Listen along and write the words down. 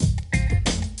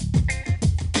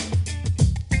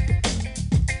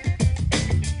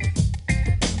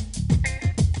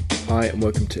Hi and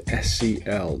welcome to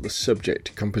SCL, the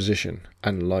Subject, Composition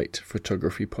and Light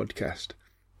Photography Podcast.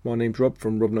 My name's Rob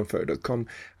from robnunphoto.com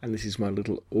and this is my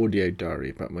little audio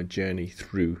diary about my journey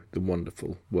through the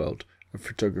wonderful world of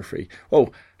photography.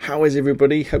 Oh, how is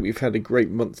everybody? Hope you've had a great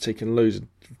month taking loads of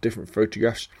different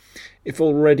photographs. If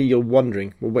already you're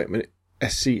wondering, well wait a minute,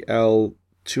 SCL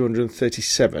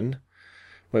 237?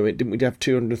 Wait a minute, didn't we have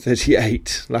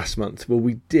 238 last month? Well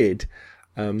we did,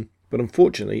 but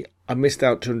unfortunately I missed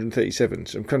out 237,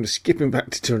 so I'm kind of skipping back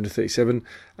to 237,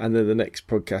 and then the next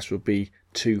podcast will be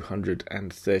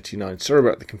 239. Sorry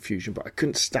about the confusion, but I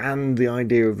couldn't stand the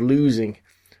idea of losing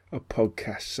a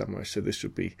podcast somewhere, so this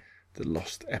would be the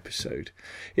lost episode.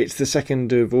 It's the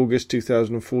 2nd of August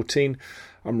 2014.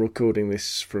 I'm recording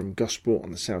this from Gosport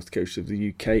on the south coast of the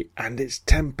UK, and it's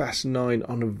 9:10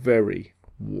 on a very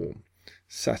warm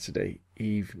Saturday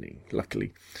evening.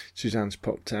 Luckily, Suzanne's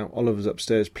popped out. Oliver's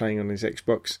upstairs playing on his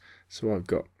Xbox, so I've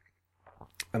got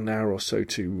an hour or so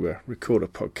to record a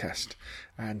podcast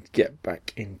and get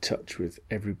back in touch with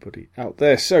everybody out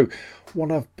there. So,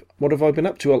 what have I been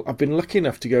up to? Well, I've been lucky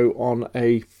enough to go on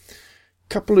a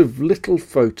couple of little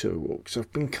photo walks.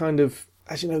 I've been kind of,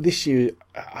 as you know, this year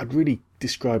I'd really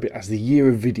describe it as the year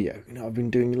of video. You know, I've been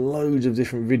doing loads of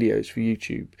different videos for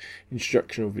YouTube,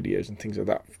 instructional videos and things like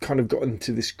that. I've kind of got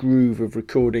into this groove of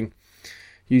recording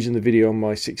using the video on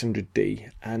my 600D,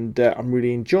 and I'm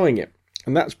really enjoying it.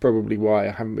 And that's probably why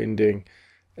I haven't been doing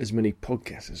as many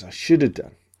podcasts as I should have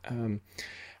done.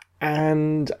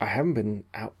 And I haven't been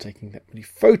out taking that many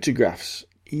photographs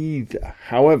either.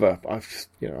 However, I've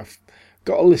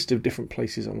got a list of different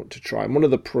places I want to try. And one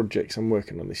of the projects I'm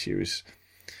working on this year is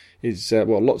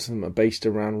lots of them are based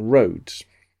around roads.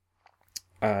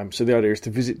 So the idea is to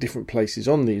visit different places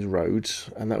on these roads,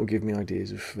 and that will give me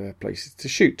ideas of places to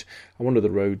shoot. And one of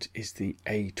the roads is the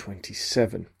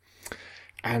A27.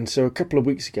 And so a couple of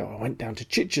weeks ago, I went down to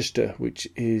Chichester, which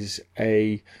is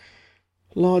a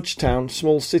large town,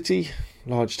 small city,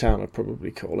 large town I'd probably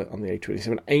call it, on the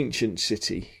A27, ancient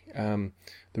city.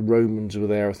 The Romans were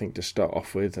there, I think, to start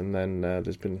off with, and then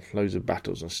there's been loads of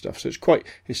battles and stuff. So it's quite a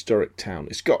historic town.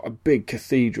 It's got a big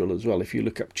cathedral as well. If you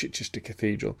look up Chichester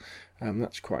Cathedral,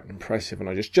 that's quite impressive. And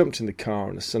I just jumped in the car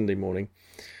on a Sunday morning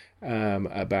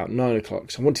about 9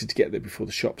 o'clock. So I wanted to get there before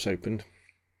the shops opened.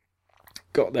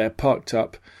 Got there, parked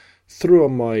up, threw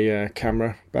on my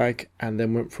camera bag, and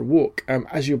then went for a walk.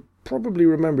 As you'll probably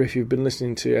remember if you've been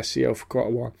listening to SCL for quite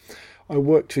a while, I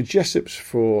worked for Jessops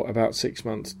for about 6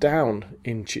 months down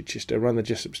in Chichester. I ran the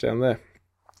Jessops down there.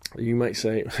 You might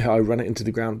say I ran it into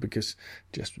the ground because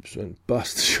Jessops went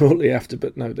bust shortly after,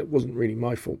 but no, that wasn't really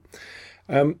my fault.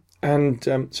 So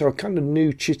I kind of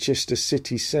knew Chichester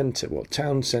city centre,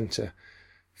 town centre,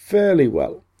 fairly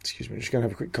well. Excuse me, I'm just going to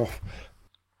have a quick cough.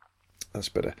 That's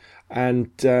better.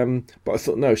 And but I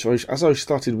thought, no, so as I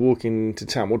started walking into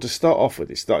town, to start off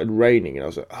with, it started raining, and I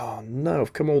was like, oh no,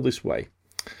 I've come all this way.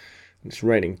 It's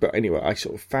raining, but anyway, I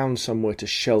sort of found somewhere to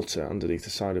shelter underneath the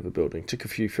side of a building, took a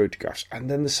few photographs, and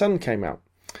then the sun came out.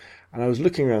 And I was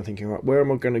looking around thinking, right, where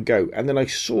am I going to go? And then I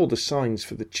saw the signs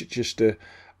for the Chichester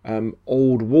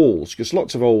old walls, because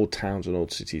lots of old towns and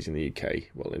old cities in the UK,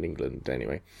 well, in England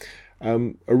anyway,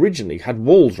 originally had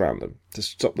walls around them to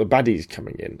stop the baddies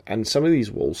coming in, and some of these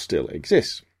walls still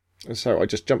exist. And so I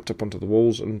just jumped up onto the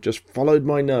walls and just followed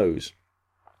my nose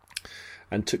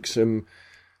and took some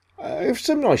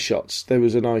nice shots. There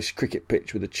was a nice cricket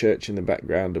pitch with a church in the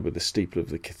background and with the steeple of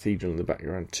the cathedral in the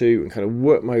background too, and kind of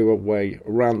worked my way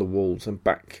around the walls and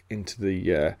back into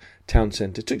the town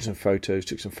centre. Took some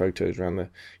photos around the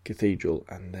cathedral,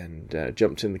 and then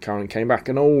jumped in the car and came back.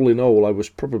 And all in all, I was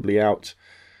probably out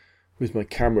with my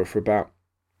camera for about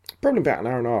an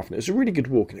hour and a half, and it was a really good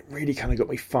walk, and it really kind of got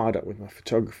me fired up with my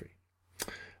photography.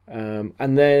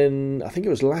 And then I think it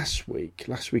was last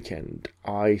weekend,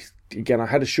 I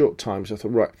had a short time, so I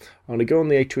thought, right, I'm going to go on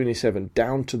the A27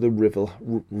 down to the River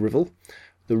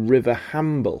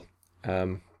Hamble,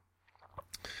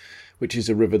 which is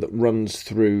a river that runs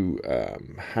through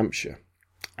Hampshire.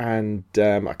 And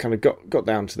I kind of got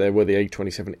down to there where the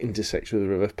A27 intersects with the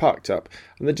river, parked up,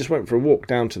 and then just went for a walk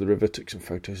down to the river, took some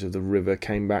photos of the river,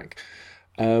 came back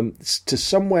to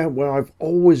somewhere where I've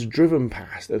always driven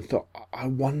past and thought, I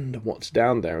wonder what's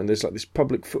down there. And there's like this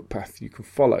public footpath you can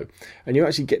follow, and you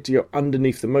actually get to go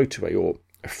underneath the motorway, or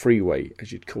a freeway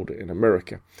as you'd call it in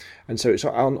America. And so it's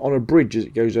on a bridge as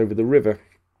it goes over the river.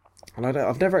 And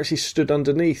I've never actually stood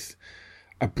underneath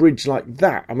a bridge like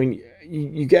that. I mean,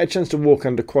 you get a chance to walk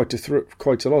under quite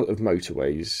a lot of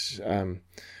motorways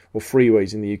or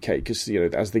freeways in the UK, because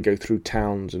as they go through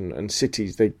towns and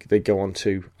cities, they go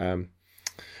onto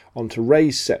onto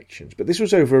raised sections. But this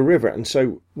was over a river, and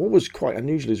so what was quite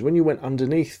unusual is when you went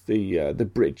underneath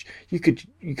the bridge, you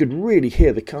could really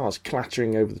hear the cars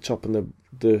clattering over the top, and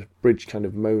the bridge kind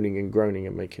of moaning and groaning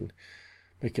and making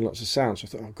lots of sounds. So I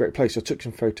thought, oh, great place. So I took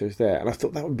some photos there, and I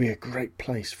thought that would be a great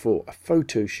place for a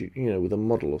photo shoot, with a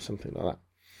model or something like that.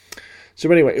 So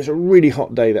anyway, it was a really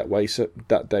hot day that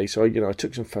day. So I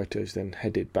took some photos, then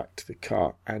headed back to the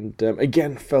car, and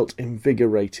again felt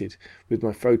invigorated with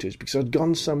my photos because I'd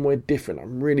gone somewhere different.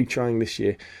 I'm really trying this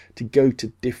year to go to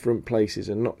different places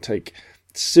and not take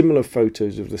similar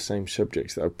photos of the same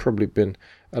subjects that I've probably been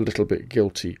a little bit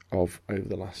guilty of over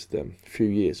the last few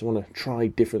years. I want to try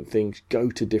different things, go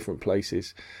to different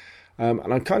places, and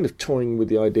I'm kind of toying with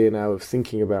the idea now of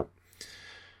thinking about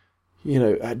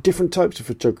different types of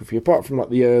photography, apart from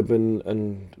like the urban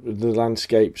and the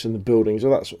landscapes and the buildings, all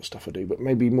that sort of stuff I do, but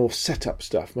maybe more setup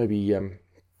stuff, maybe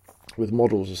with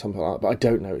models or something like that. But I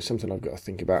don't know. It's something I've got to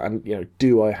think about. And,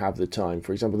 do I have the time?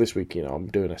 For example, this week, I'm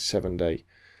doing a 7-day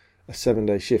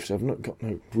shift, so I've not got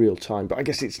no real time. But I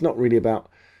guess it's not really about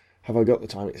have I got the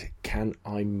time, it's can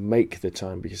I make the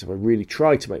time? Because if I really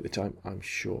try to make the time, I'm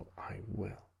sure I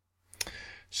will.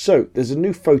 So there's a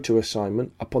new photo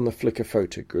assignment up on the Flickr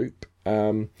photo group.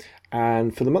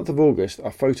 And for the month of August,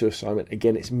 our photo assignment,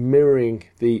 again, it's mirroring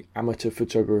the Amateur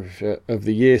Photographer of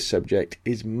the Year subject,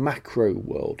 is Macro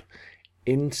World,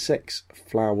 insects,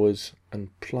 flowers and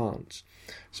plants.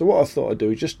 So what I thought I'd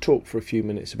do is just talk for a few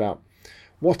minutes about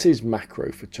what is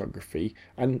macro photography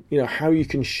and how you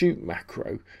can shoot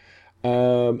macro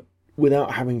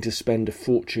without having to spend a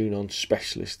fortune on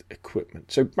specialist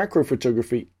equipment. So macro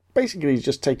photography basically is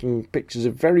just taking pictures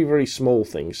of very, very small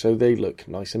things so they look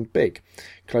nice and big.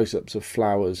 Close-ups of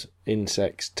flowers,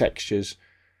 insects, textures,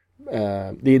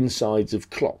 the insides of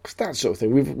clocks, that sort of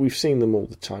thing. We've seen them all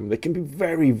the time. They can be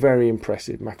very, very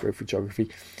impressive, macro photography.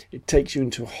 It takes you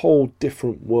into a whole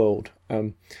different world.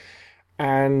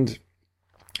 And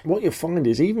what you'll find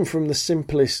is even from the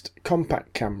simplest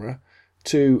compact camera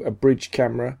to a bridge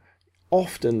camera,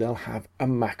 often they'll have a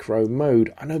macro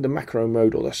mode. I know the macro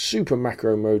mode or the super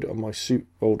macro mode on my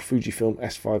old Fujifilm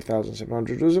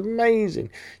S5700 was amazing.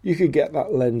 You could get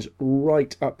that lens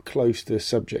right up close to the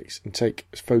subjects and take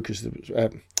photos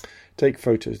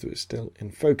that were still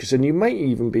in focus. And you may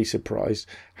even be surprised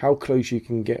how close you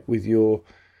can get with your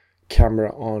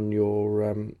camera on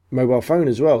your mobile phone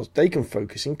as well. They can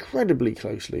focus incredibly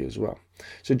closely as well.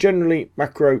 So generally,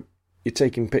 macro, you're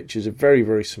taking pictures of very,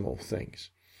 very small things.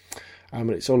 And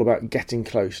it's all about getting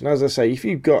close. And as I say, if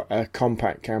you've got a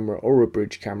compact camera or a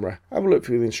bridge camera, have a look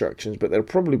through the instructions, but there'll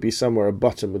probably be somewhere a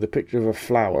button with a picture of a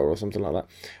flower or something like that.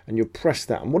 And you'll press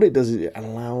that. And what it does is it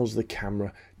allows the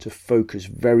camera to focus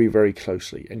very, very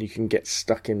closely. And you can get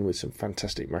stuck in with some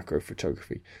fantastic macro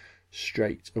photography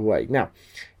straight away. Now,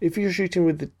 if you're shooting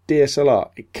with the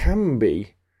DSLR, it can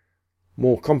be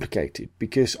more complicated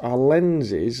because our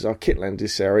lenses, our kit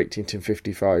lenses, say our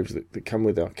 18-55s that come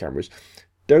with our cameras,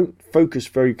 don't focus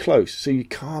very close, so you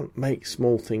can't make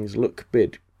small things look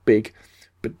big.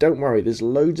 But don't worry, there's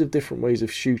loads of different ways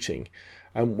of shooting,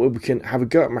 and where we can have a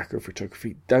go at macro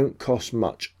photography. Don't cost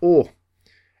much or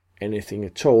anything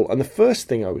at all. And the first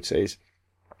thing I would say is,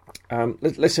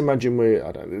 let's imagine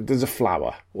there's a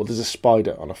flower or there's a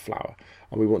spider on a flower,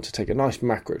 and we want to take a nice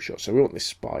macro shot. So we want this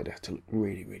spider to look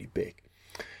really, really big.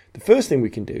 The first thing we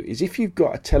can do is if you've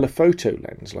got a telephoto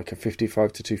lens, like a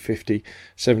 55-250,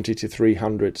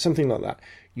 70-300, something like that,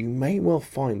 you may well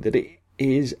find that it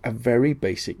is a very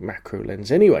basic macro lens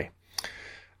anyway.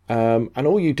 And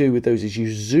all you do with those is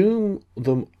you zoom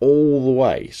them all the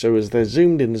way, so as they're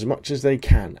zoomed in as much as they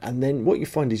can. And then what you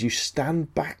find is you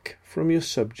stand back from your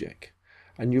subject,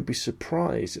 and you'll be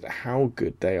surprised at how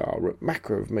good they are at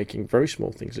macro of making very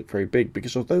small things look very big,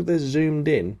 because although they're zoomed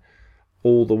in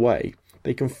all the way,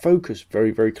 they can focus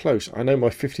very, very close. I know my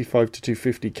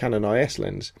 55-250 Canon IS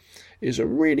lens is a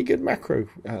really good macro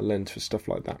lens for stuff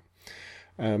like that.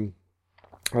 As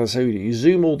I say, you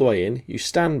zoom all the way in, you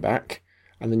stand back,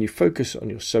 and then you focus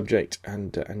on your subject,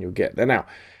 and you'll get there. Now,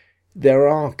 there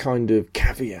are kind of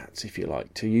caveats, if you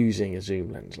like, to using a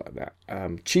zoom lens like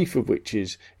that. Chief of which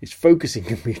is focusing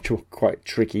can be quite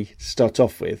tricky to start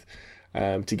off with.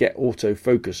 To get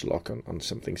autofocus lock on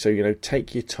something. So,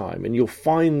 take your time, and you'll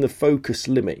find the focus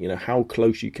limit, how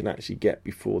close you can actually get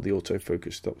before the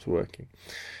autofocus stops working.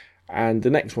 And the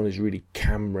next one is really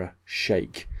camera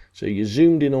shake. So you're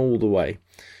zoomed in all the way.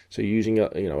 So you're using a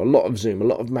lot of zoom, a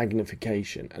lot of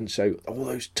magnification. And so all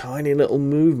those tiny little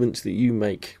movements that you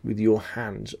make with your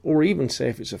hands, or even say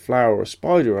if it's a flower or a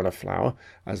spider on a flower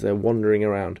as they're wandering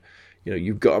around,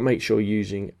 you've got to make sure you're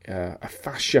using a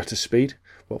fast shutter speed.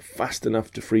 fast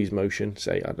enough to freeze motion,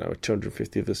 say, I don't know, a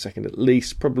 250th of a second at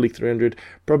least, probably 300,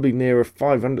 probably near a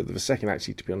 500th of a second,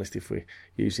 actually, to be honest, if we're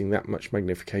using that much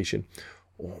magnification.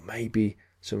 Or maybe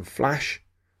some flash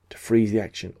to freeze the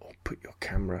action, or put your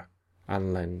camera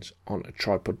and lens on a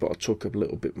tripod, but I'll talk a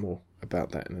little bit more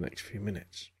about that in the next few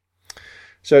minutes.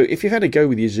 So if you've had a go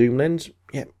with your zoom lens,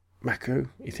 macro,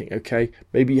 you think, okay,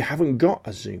 maybe you haven't got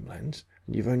a zoom lens,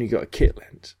 and you've only got a kit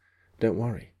lens, don't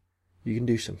worry. You can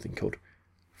do something called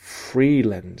free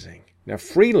lensing. Now,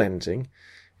 free lensing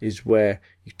is where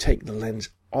you take the lens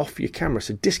off your camera.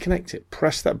 So disconnect it,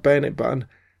 press that bayonet button,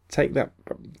 take that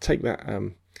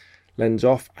lens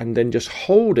off, and then just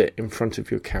hold it in front of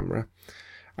your camera.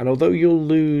 And although you'll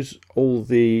lose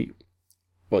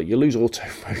you'll lose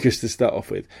autofocus to start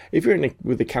off with. If you're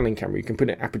with a Canon camera, you can put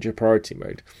it in aperture priority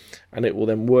mode, and it will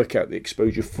then work out the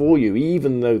exposure for you,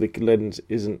 even though the lens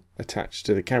isn't attached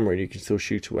to the camera, and you can still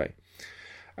shoot away.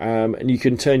 And you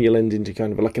can turn your lens into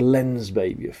kind of like a lens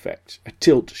baby effect, a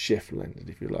tilt shift lens,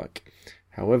 if you like.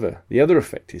 However, the other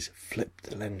effect is flip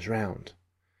the lens round.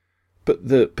 Put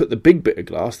the big bit of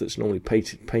glass that's normally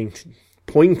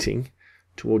pointing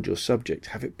toward your subject,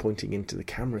 have it pointing into the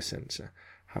camera sensor.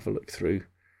 Have a look through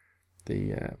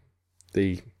the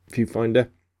viewfinder,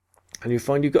 and you'll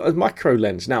find you've got a macro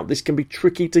lens. Now, this can be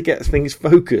tricky to get things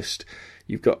focused.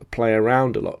 You've got to play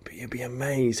around a lot, but you'll be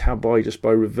amazed how just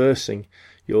by reversing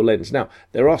your lens. Now,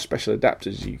 there are special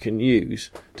adapters you can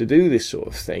use to do this sort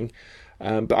of thing,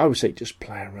 but I would say just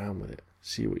play around with it,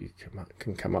 see what you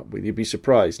can come up with. You'll be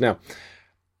surprised. Now,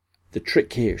 the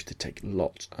trick here is to take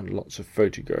lots and lots of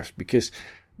photographs, because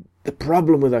the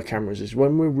problem with our cameras is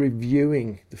when we're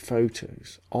reviewing the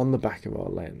photos on the back of our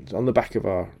lens, on the back of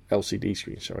our LCD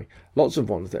screen, lots of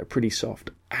ones that are pretty soft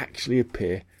actually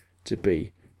appear to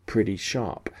be pretty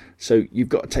sharp. So you've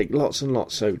got to take lots and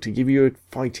lots, so to give you a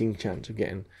fighting chance of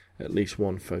getting at least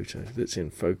one photo that's in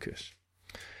focus.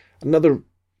 Another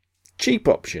cheap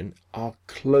option are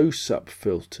close-up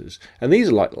filters, and these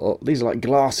are like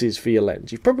glasses for your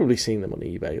lens. You've probably seen them on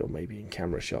eBay or maybe in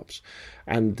camera shops,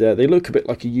 and they look a bit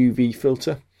like a UV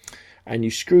filter, and you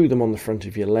screw them on the front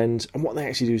of your lens, and what they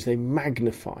actually do is they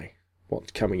magnify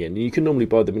what's coming in. You can normally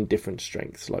buy them in different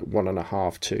strengths, like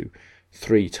 1.5 to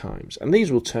 3 times, and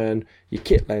these will turn your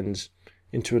kit lens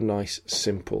into a nice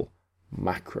simple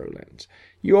macro lens.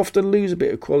 You often lose a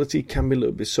bit of quality, can be a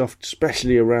little bit soft,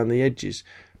 especially around the edges.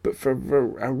 But for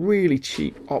a really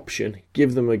cheap option,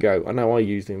 give them a go. I know I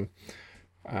use them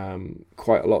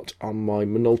quite a lot on my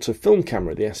Minolta film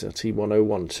camera, the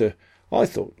SLT-101. I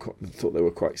thought they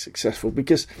were quite successful,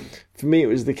 because for me it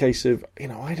was the case of,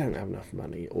 I don't have enough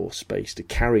money or space to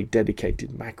carry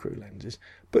dedicated macro lenses,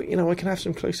 but I can have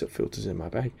some close-up filters in my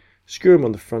bag, screw them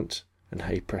on the front, and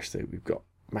hey presto, we've got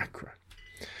macro.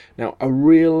 Now, a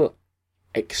real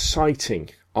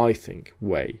exciting, I think,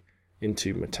 way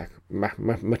into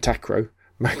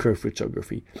macro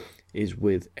photography is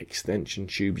with extension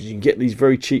tubes. You can get these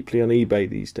very cheaply on eBay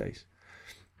these days.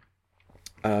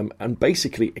 And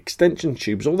basically, extension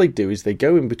tubes, all they do is they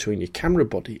go in between your camera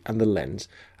body and the lens,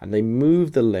 and they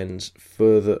move the lens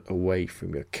further away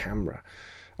from your camera.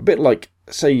 A bit like,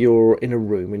 say you're in a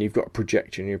room and you've got a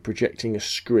projector and you're projecting a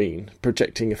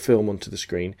film onto the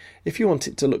screen. If you want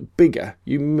it to look bigger,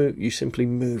 you simply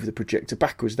move the projector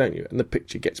backwards, don't you? And the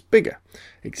picture gets bigger.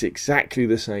 It's exactly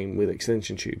the same with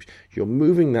extension tubes. You're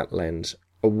moving that lens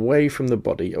away from the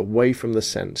body, away from the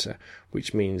sensor,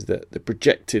 which means that the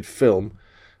projected film,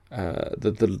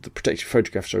 the projected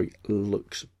photograph,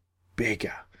 looks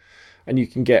bigger. And you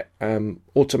can get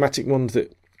automatic ones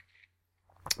that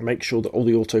make sure that all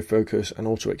the autofocus and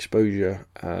auto exposure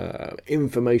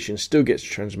information still gets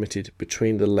transmitted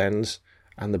between the lens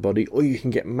and the body, or you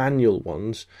can get manual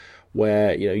ones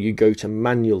where you go to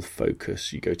manual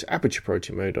focus, you go to aperture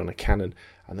priority mode on a Canon,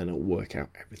 and then it'll work out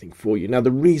everything for you. Now,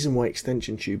 the reason why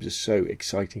extension tubes are so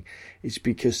exciting is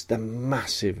because the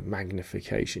massive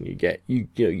magnification you get. You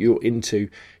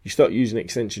start using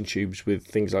extension tubes with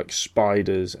things like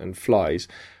spiders and flies.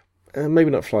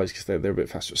 Maybe not flies because they're a bit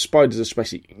faster. Spiders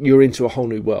especially, you're into a whole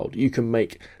new world. You can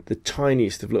make the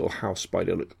tiniest of little house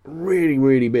spider look really,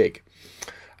 really big.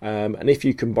 And if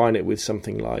you combine it with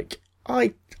something like,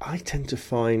 I tend to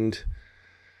find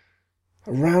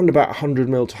around about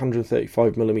 100mm to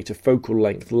 135mm focal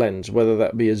length lens, whether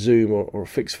that be a zoom or a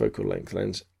fixed focal length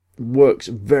lens, works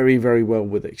very, very well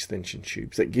with extension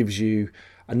tubes. That gives you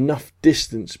enough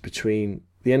distance between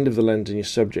the end of the lens and your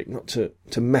subject not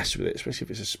to mess with it, especially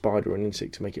if it's a spider or an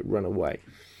insect, to make it run away,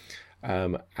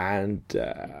 and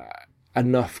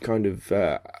enough kind of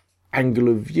angle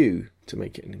of view to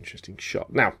make it an interesting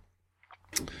shot. Now,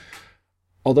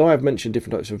 although I've mentioned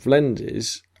different types of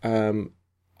lenses,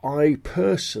 I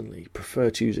personally prefer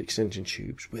to use extension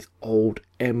tubes with old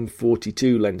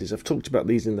M42 lenses. I've talked about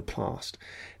these in the past.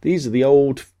 These are the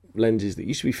old lenses that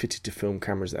used to be fitted to film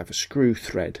cameras that have a screw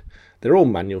thread. They're all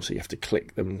manual, so you have to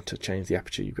click them to change the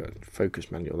aperture. You've got a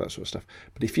focus manual, that sort of stuff.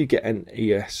 But if you get an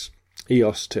EOS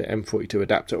to M42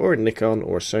 adapter, or a Nikon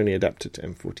or a Sony adapter to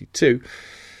M42,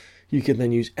 you can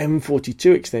then use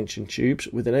M42 extension tubes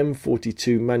with an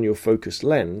M42 manual focus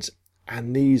lens,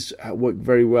 and these work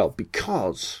very well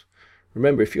because,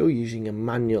 remember, if you're using a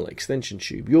manual extension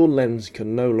tube, your lens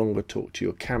can no longer talk to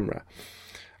your camera.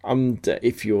 And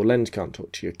if your lens can't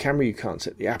talk to your camera, you can't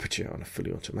set the aperture on a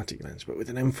fully automatic lens. But with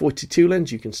an M42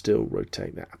 lens, you can still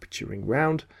rotate that aperture ring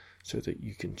round so that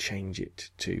you can change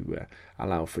it to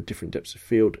allow for different depths of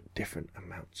field, different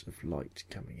amounts of light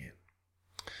coming in.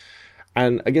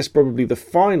 And I guess probably the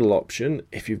final option,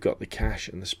 if you've got the cash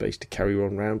and the space to carry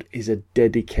one round, is a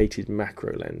dedicated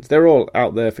macro lens. They're all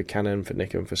out there for Canon, for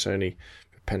Nikon, for Sony,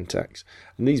 for Pentax.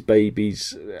 And these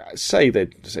babies, say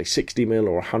 60mm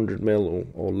or 100mm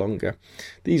or longer.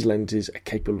 These lenses are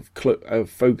capable of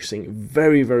focusing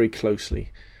very, very closely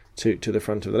to the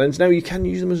front of the lens. Now, you can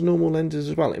use them as normal lenses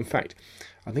as well. In fact,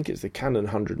 I think it's the Canon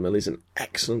 100mm is an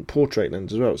excellent portrait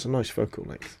lens as well. It's a nice focal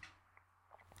length.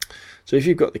 So if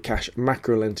you've got the cash,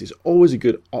 macro lens is always a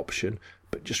good option,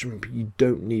 but just remember you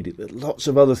don't need it. There's lots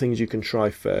of other things you can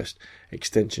try first: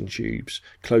 extension tubes,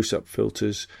 close-up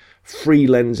filters, free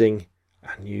lensing,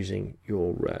 and using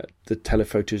your the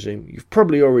telephoto zoom you've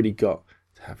probably already got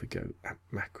to have a go at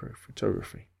macro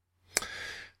photography.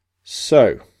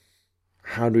 So,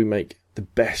 how do we make the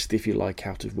best, if you like,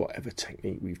 out of whatever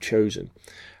technique we've chosen?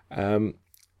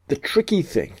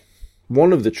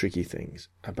 One of the tricky things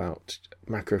about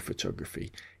macro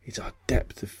photography is our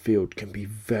depth of field can be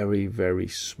very, very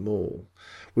small.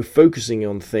 We're focusing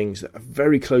on things that are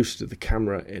very close to the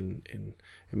camera in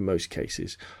most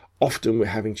cases. Often we're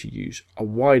having to use a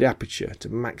wide aperture to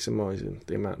maximise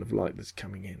the amount of light that's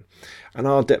coming in. And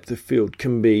our depth of field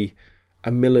can be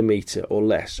a millimetre or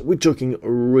less. We're talking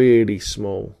really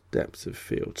small depth of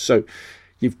field. So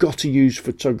you've got to use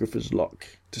photographer's luck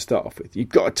to start off with. You've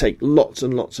got to take lots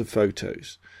and lots of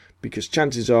photos, because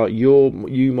chances are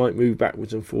you might move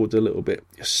backwards and forwards a little bit.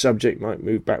 Your subject might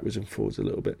move backwards and forwards a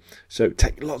little bit. So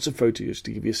take lots of photos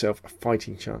to give yourself a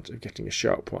fighting chance of getting a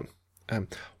sharp one.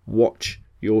 Watch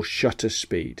your shutter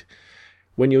speed.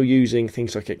 When you're using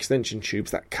things like extension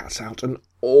tubes, that cuts out an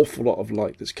awful lot of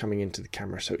light that's coming into the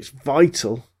camera. So it's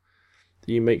vital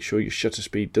that you make sure your shutter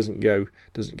speed doesn't go.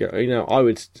 I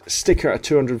would stick her at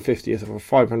a 250th of a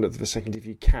 500th of a second if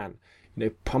you can.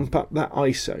 Pump up that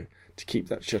ISO to keep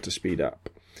that shutter speed up.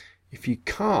 If you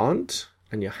can't,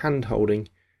 and you're hand holding,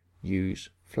 use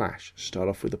flash. Start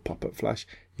off with a pop-up flash.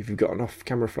 If you've got an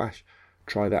off-camera flash,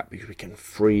 try that, because we can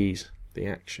freeze the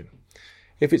action.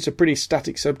 If it's a pretty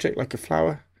static subject like a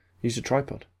flower, use a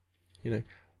tripod.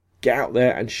 Get out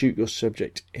there and shoot your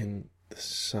subject in the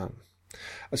sun.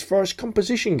 As far as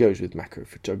composition goes with macro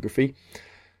photography,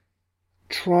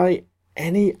 try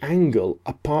any angle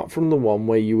apart from the one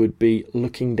where you would be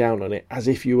looking down on it as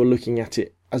if you were looking at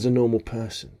it as a normal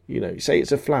person. Say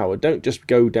it's a flower, don't just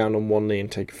go down on one knee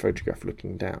and take a photograph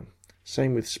looking down.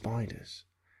 Same with spiders.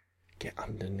 Get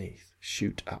underneath,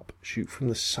 shoot up, shoot from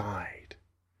the side.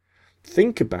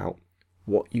 Think about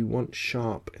what you want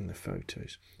sharp in the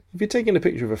photos. If you're taking a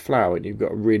picture of a flower and you've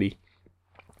got a really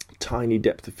tiny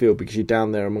depth of field because you're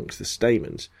down there amongst the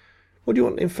stamens, what do you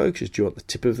want in focus? Do you want the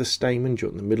tip of the stamen? Do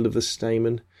you want the middle of the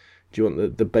stamen? Do you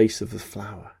want the base of the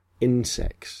flower?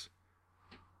 Insects?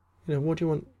 What do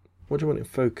you want in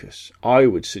focus? I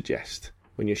would suggest,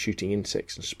 when you're shooting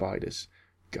insects and spiders,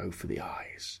 go for the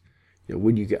eyes.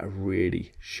 When you get a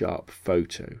really sharp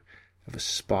photo of a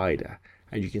spider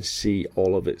and you can see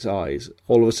all of its eyes,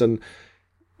 all of a sudden,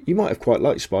 you might have quite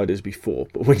liked spiders before,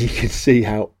 but when you can see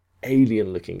how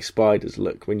alien-looking spiders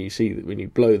look, when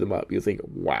you blow them up, you'll think,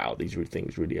 wow, these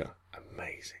things really are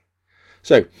amazing.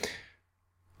 So,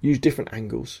 use different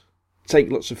angles,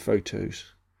 take lots of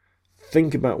photos,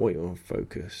 think about what you want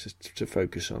to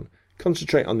focus on,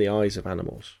 concentrate on the eyes of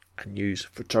animals, and use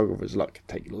photographer's luck.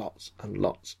 Take lots and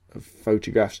lots of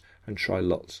photographs and try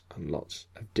lots and lots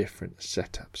of different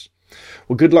setups.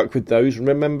 Well, good luck with those.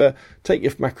 Remember, take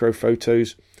your macro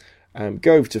photos,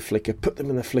 go over to Flickr, put them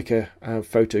in the Flickr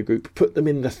photo group, put them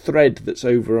in the thread that's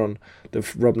over on the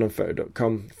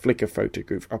robnunphoto.com Flickr photo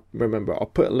group.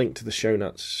 I'll put a link to the show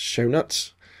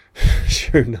notes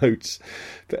for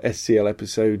SCL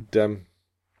episode,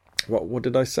 what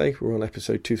did I say? We're on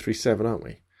episode 237, aren't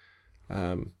we?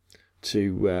 So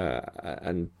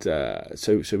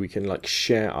we can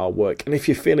share our work. And if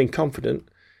you're feeling confident,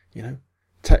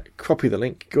 copy the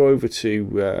link, go over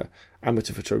to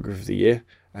Amateur Photographer of the Year,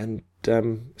 and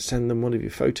send them one of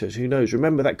your photos. Who knows?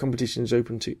 Remember, that competition is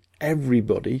open to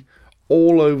everybody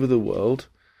all over the world,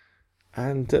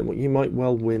 and you might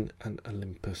well win an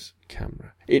Olympus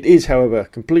camera. It is, however,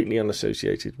 completely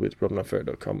unassociated with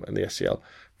robnunphoto.com and the SCL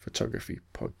Photography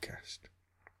Podcast.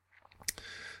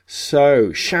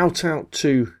 So, shout out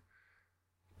to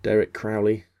Derek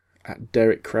Crowley at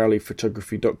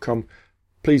derekcrowleyphotography.com.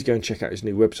 Please go and check out his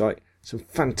new website. Some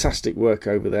fantastic work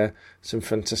over there. Some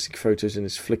fantastic photos in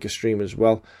his Flickr stream as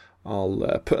well.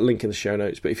 I'll put a link in the show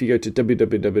notes. But if you go to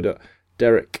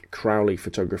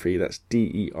www.derekcrowleyphotography, that's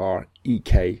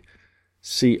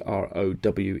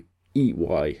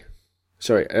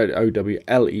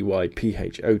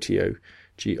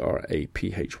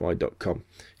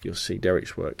You'll see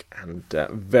Derek's work, and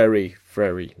very,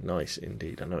 very nice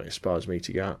indeed. I know it inspires me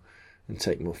to go out and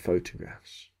take more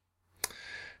photographs.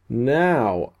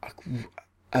 Now,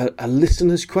 a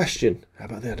listener's question. How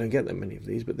about that? I don't get that many of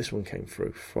these, but this one came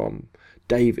through from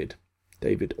David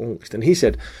Ongst. And he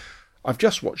said, I've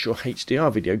just watched your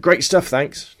HDR video. Great stuff,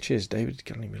 thanks. Cheers, David.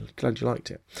 Glad you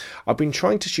liked it. I've been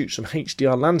trying to shoot some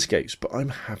HDR landscapes, but I'm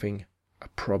having a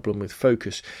problem with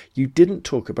focus. You didn't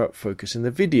talk about focus in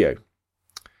the video.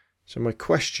 So my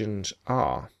questions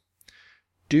are,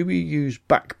 do you use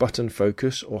back button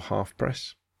focus or half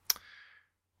press?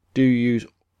 Do you use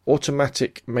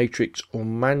automatic matrix or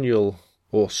manual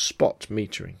or spot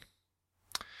metering?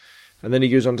 And then he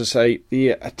goes on to say the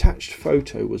attached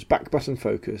photo was back button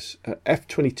focus at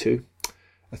f22,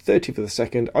 a 30th of a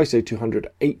second, ISO 200,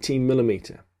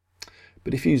 18mm.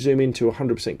 But if you zoom into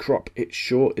 100% crop, it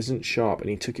sure isn't sharp. And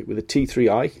he took it with a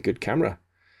T3i, good camera,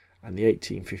 and the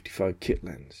 1855 kit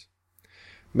lens.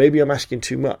 Maybe I'm asking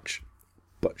too much,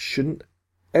 but shouldn't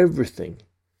everything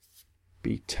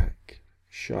be tack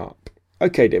sharp?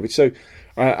 Okay, David. So,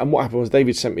 and what happened was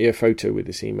David sent me a photo with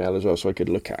this email as well, so I could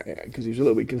look at it, because he was a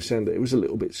little bit concerned that it was a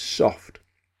little bit soft.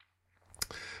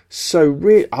 So,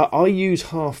 I use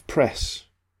half press,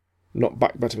 not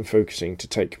back button focusing, to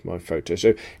take my photo.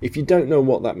 So, if you don't know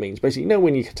what that means, basically, you know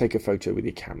when you take a photo with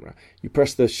your camera, you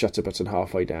press the shutter button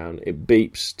halfway down, it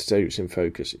beeps to say it's in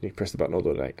focus, and you press the button all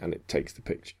the way, and it takes the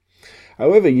picture.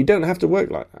 However, you don't have to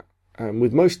work like that.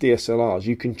 With most DSLRs,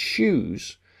 you can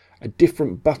choose a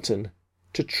different button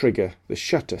to trigger the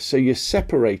shutter. So you're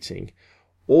separating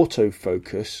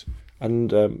autofocus and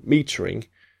metering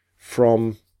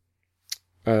from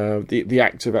the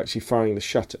act of actually firing the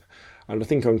shutter. And I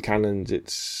think on Canons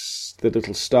it's the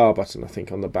little star button, I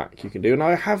think, on the back you can do. And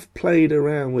I have played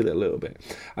around with it a little bit.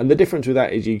 And the difference with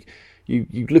that is you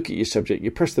look at your subject,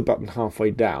 you press the button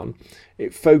halfway down,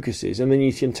 it focuses, and then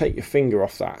you can take your finger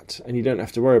off that and you don't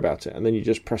have to worry about it. And then you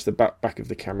just press the back of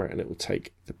the camera and it will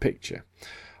take the picture.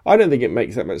 I don't think it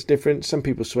makes that much difference. Some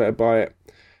people swear by it.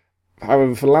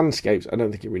 However, for landscapes, I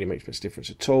don't think it really makes much difference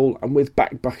at all. And with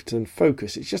back button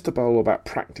focus, it's just all about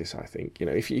practice, I think. You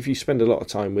know, if you spend a lot of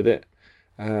time with it,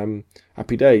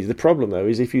 happy days. The problem, though,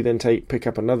 is if you then pick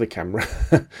up another camera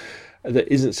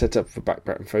that isn't set up for back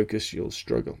button focus, you'll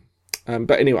struggle.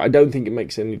 But anyway, I don't think it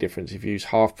makes any difference if you use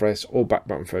half press or back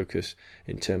button focus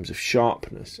in terms of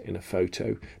sharpness in a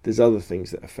photo. There's other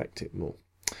things that affect it more.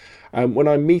 When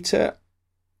I meter,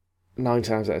 9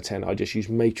 times out of 10, I just use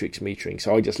matrix metering.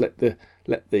 So I just let the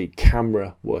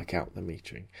camera work out the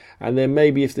metering. And then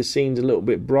maybe if the scene's a little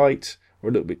bit bright or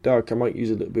a little bit dark, I might use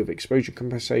a little bit of exposure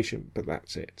compensation, but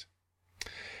that's it.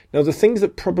 Now, the things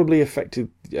that probably affected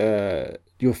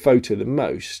your photo the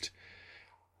most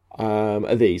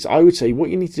are these. I would say what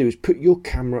you need to do is put your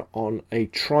camera on a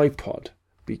tripod,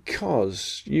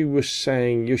 because you were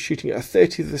saying you're shooting at a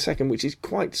 30th of a second, which is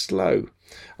quite slow.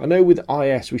 I know with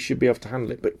IS we should be able to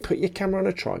handle it, but put your camera on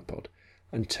a tripod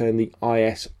and turn the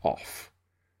IS off.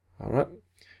 Alright?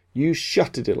 Use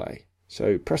shutter delay.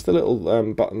 So press the little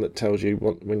button that tells you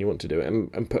when you want to do it,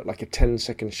 and put like a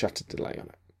 10-second shutter delay on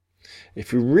it.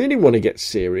 If you really want to get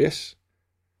serious,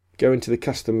 go into the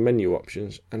custom menu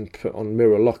options and put on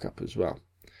mirror lockup as well.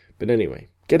 But anyway,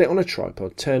 get it on a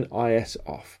tripod, turn IS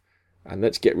off, and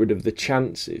let's get rid of the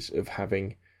chances of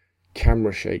having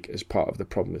camera shake as part of the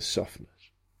problem with softness.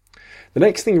 The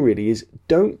next thing really is,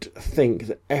 don't think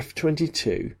that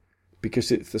f22,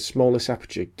 because it's the smallest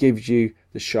aperture, gives you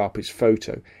the sharpest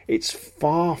photo. It's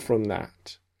far from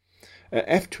that. At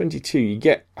f22 you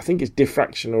get, I think it's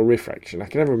diffraction or refraction, I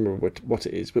can never remember what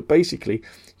it is, but basically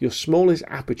your smallest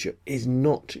aperture is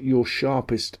not your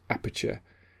sharpest aperture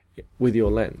with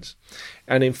your lens.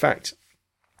 And in fact,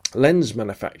 lens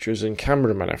manufacturers and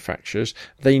camera manufacturers,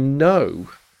 they know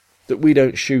that we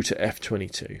don't shoot at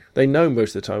f22. They know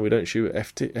most of the time we don't shoot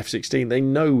at f16. They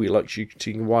know we like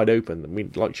shooting wide open, and we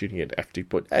like shooting at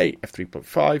f2.8,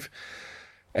 f3.5,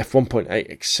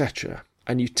 f1.8, etc.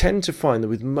 And you tend to find that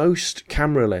with most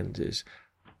camera lenses,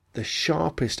 the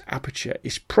sharpest aperture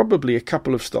is probably a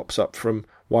couple of stops up from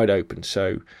wide open.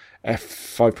 So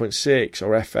f5.6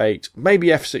 or f8, maybe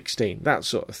f16, that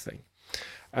sort of thing.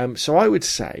 So I would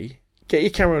say, get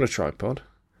your camera on a tripod,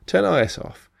 turn IS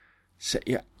off,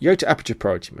 go to aperture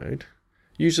priority mode,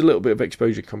 use a little bit of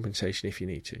exposure compensation if you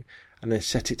need to, and then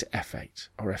set it to f8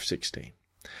 or f16.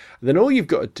 And then all you've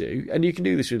got to do, and you can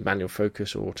do this with manual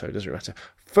focus or auto, doesn't matter,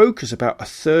 focus about a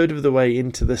third of the way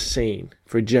into the scene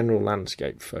for a general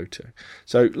landscape photo.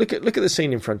 So look at the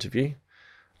scene in front of you.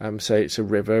 Say it's a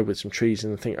river with some trees,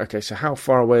 and think, okay, so how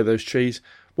far away are those trees?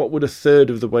 What would a third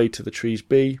of the way to the trees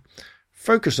be?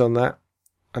 Focus on that,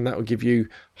 and that will give you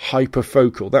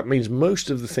hyperfocal. That means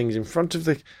most of the things in front of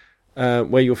the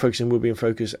where you're focusing will be in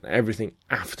focus, and everything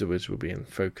afterwards will be in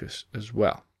focus as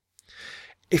well.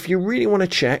 If you really want to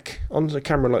check on a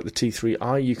camera like the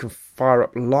T3i, you can fire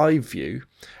up live view,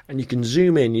 and you can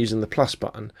zoom in using the plus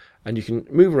button, and you can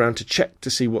move around to check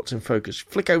to see what's in focus.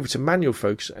 Flick over to manual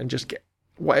focus and just get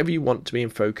whatever you want to be in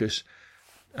focus,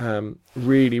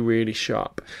 really, really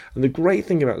sharp. And the great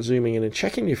thing about zooming in and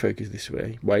checking your focus this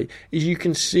way is you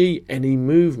can see any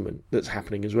movement that's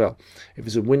happening as well. If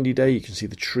it's a windy day, you can see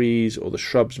the trees or the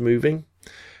shrubs moving.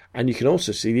 And you can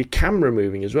also see the camera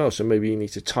moving as well. So maybe you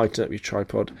need to tighten up your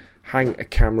tripod, hang a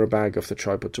camera bag off the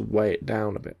tripod to weigh it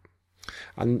down a bit.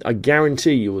 And I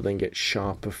guarantee you will then get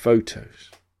sharper photos.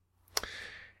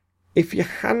 If you're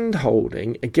hand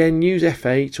holding, again, use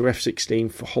f8 or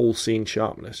f16 for whole scene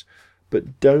sharpness.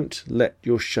 But don't let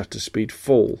your shutter speed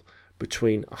fall below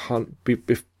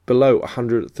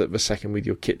 100th of a second with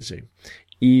your kit zoom,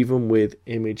 even with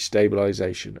image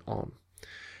stabilization on.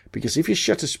 Because if your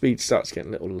shutter speed starts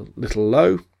getting a little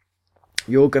low,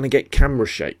 you're going to get camera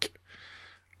shake.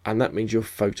 And that means your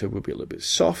photo will be a little bit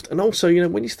soft. And also,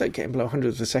 when you start getting below 100th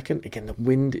of a second, again, the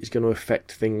wind is going to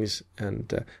affect things,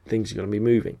 and things are going to be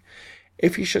moving.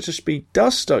 If your shutter speed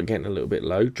does start getting a little bit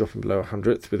low, dropping below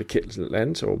 100th with a kit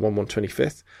lens or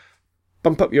 1/125th,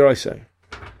 bump up your ISO.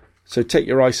 So take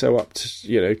your ISO up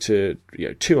to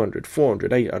 200,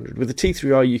 400, 800. With the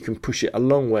T3i, you can push it a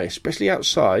long way, especially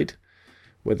outside,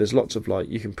 where there's lots of light.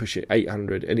 You can push it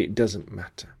 800 and it doesn't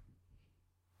matter.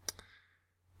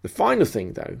 The final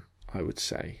thing, though, I would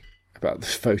say about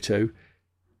this photo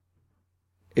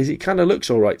is it kind of looks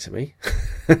all right to me.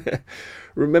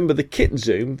 Remember, the kit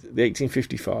zoom, the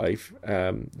 1855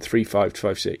 3.5 to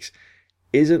 5.6,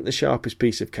 isn't the sharpest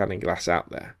piece of Canon glass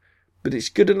out there, but it's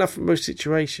good enough for most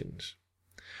situations.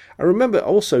 And remember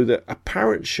also that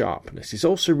apparent sharpness is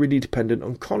also really dependent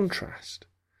on contrast.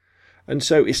 And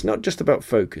so it's not just about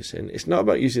focusing, it's not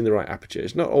about using the right aperture,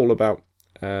 it's not all about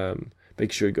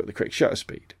making sure you've got the correct shutter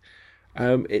speed.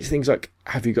 It's things like,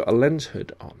 have you got a lens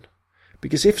hood on?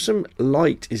 Because if some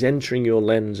light is entering your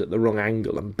lens at the wrong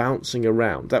angle and bouncing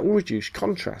around, that will reduce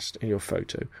contrast in your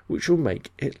photo, which will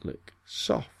make it look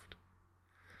soft.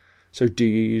 So do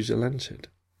you use a lens hood?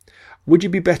 Would you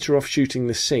be better off shooting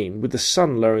the scene with the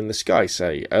sun lower in the sky,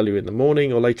 say earlier in the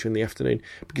morning or later in the afternoon?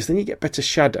 Because then you get better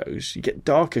shadows, you get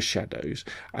darker shadows,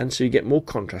 and so you get more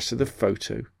contrast, so the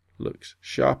photo looks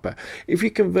sharper. If you're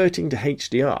converting to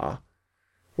HDR,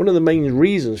 one of the main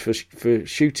reasons for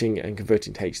shooting and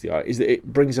converting to HDR is that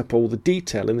it brings up all the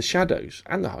detail in the shadows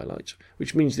and the highlights,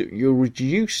 which means that you're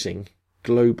reducing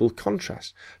global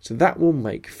contrast. So that will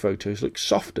make photos look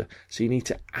softer. So you need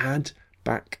to add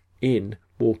back in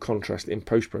more contrast in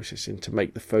post-processing to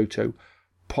make the photo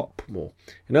pop more.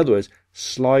 In other words,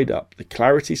 slide up the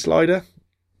clarity slider,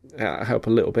 that'll help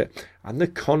a little bit, and the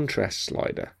contrast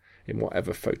slider in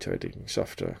whatever photo editing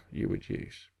software you would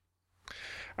use.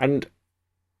 And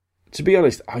to be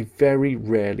honest, I very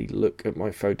rarely look at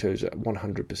my photos at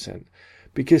 100%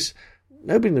 because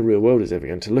nobody in the real world is ever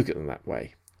going to look at them that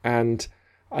way. And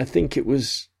I think it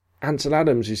was Ansel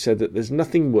Adams who said that there's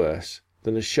nothing worse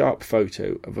than a sharp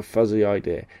photo of a fuzzy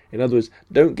idea. In other words,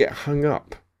 don't get hung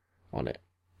up on it.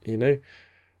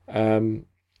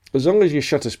 As long as your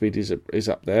shutter speed is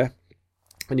up there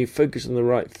and you focus on the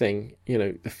right thing,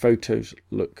 the photos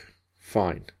look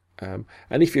fine. And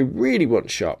if you really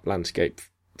want sharp landscape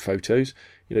photos,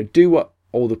 do what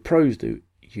all the pros do,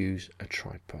 use a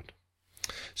tripod.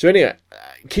 So anyway,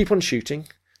 keep on shooting,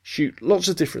 shoot lots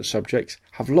of different subjects,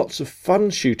 have lots of fun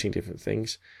shooting different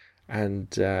things, and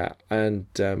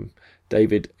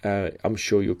David, I'm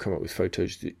sure you'll come up with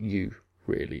photos that you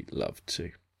really love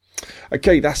too.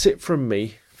 Okay, that's it from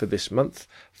me for this month.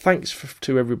 Thanks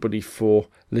to everybody for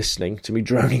listening to me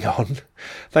droning on.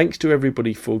 Thanks to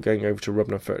everybody for going over to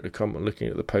robnunphoto.com and looking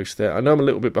at the post there. I know I'm a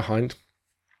little bit behind.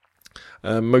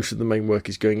 Most of the main work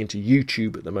is going into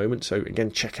YouTube at the moment, so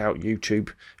again, check out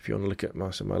YouTube if you want to look at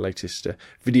some of my latest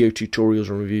video tutorials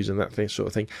and reviews and that sort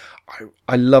of thing.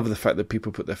 I love the fact that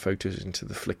people put their photos into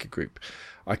the Flickr group.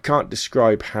 I can't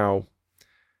describe how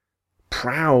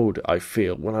proud I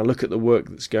feel when I look at the work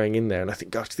that's going in there, and I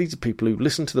think, gosh, these are people who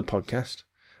listen to the podcast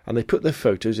and they put their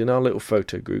photos in our little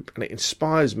photo group, and it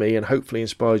inspires me and hopefully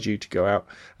inspires you to go out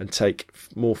and take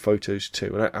more photos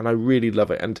too. And I really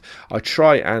love it, and I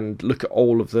try and look at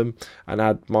all of them and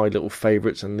add my little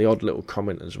favourites and the odd little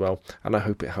comment as well, and I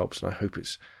hope it helps, and I hope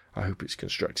it's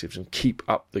constructive, and keep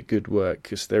up the good work,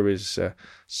 because there is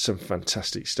some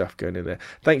fantastic stuff going in there.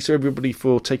 Thanks to everybody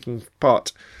for taking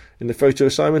part in the photo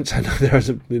assignments. I know there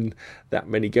hasn't been that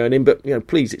many going in, but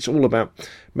please, it's all about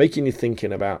making you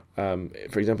thinking about,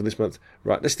 for example, this month,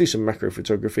 right, let's do some macro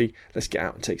photography, let's get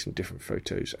out and take some different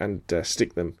photos and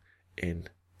stick them in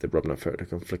the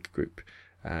robnunphoto.com Flickr group.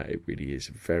 It really is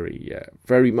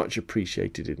very much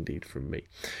appreciated indeed from me.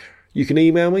 You can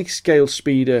email me,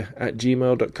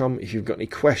 scalespeeder@gmail.com, if you've got any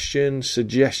questions,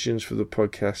 suggestions for the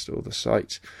podcast or the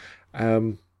site.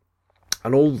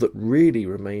 And all that really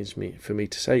remains for me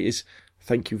to say is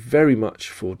thank you very much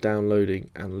for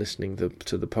downloading and listening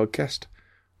to the podcast.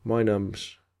 My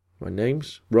name's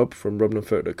Rob from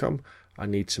robnunphoto.com. I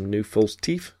need some new false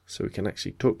teeth so we can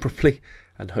actually talk properly,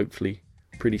 and hopefully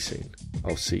pretty soon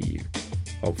I'll see you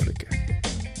on Flickr.